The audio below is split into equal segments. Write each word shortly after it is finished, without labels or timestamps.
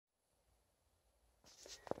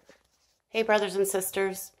Hey, brothers and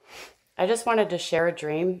sisters. I just wanted to share a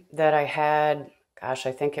dream that I had, gosh,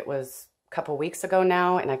 I think it was a couple weeks ago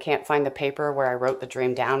now, and I can't find the paper where I wrote the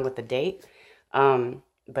dream down with the date.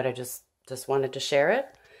 But I just wanted to share it.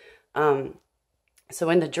 So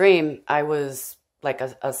in the dream, I was like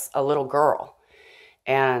a little girl,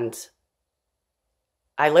 and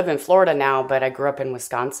I live in Florida now, but I grew up in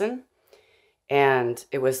Wisconsin, and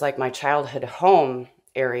it was like my childhood home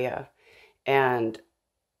area, and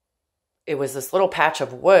it was this little patch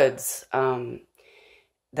of woods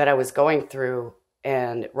that I was going through,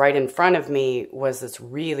 and right in front of me was this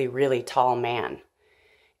really, really tall man,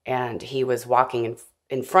 and he was walking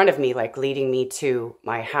in front of me, like leading me to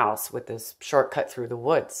my house with this shortcut through the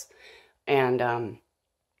woods, and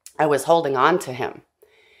I was holding on to him,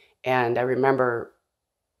 and I remember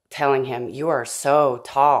telling him, "You are so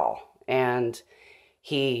tall," and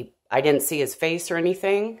I didn't see his face or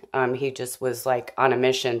anything. He just was like on a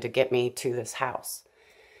mission to get me to this house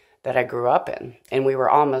that I grew up in. And we were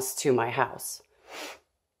almost to my house.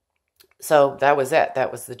 So that was it.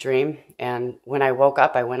 That was the dream. And when I woke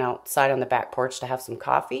up, I went outside on the back porch to have some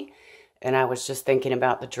coffee. And I was just thinking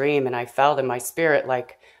about the dream. And I felt in my spirit,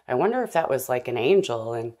 like, I wonder if that was like an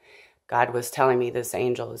angel. And God was telling me this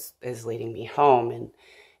angel is leading me home.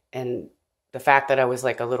 And the fact that I was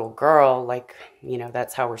like a little girl, like,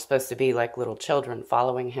 that's how we're supposed to be, like little children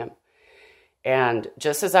following him. And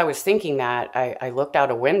just as I was thinking that, I looked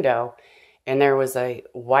out a window, and there was a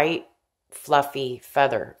white, fluffy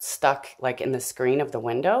feather stuck like in the screen of the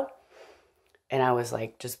window. And I was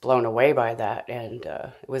like just blown away by that. And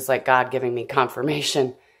it was like God giving me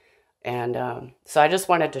confirmation. And so I just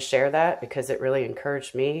wanted to share that because it really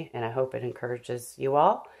encouraged me, and I hope it encourages you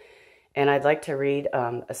all. And I'd like to read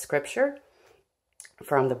a scripture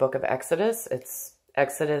from the book of Exodus. It's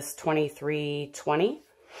Exodus 23:20.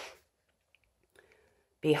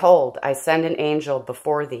 "Behold, I send an angel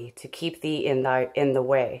before thee to keep thee in the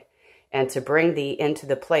way, and to bring thee into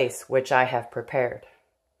the place which I have prepared."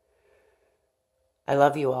 I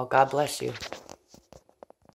love you all. God bless you.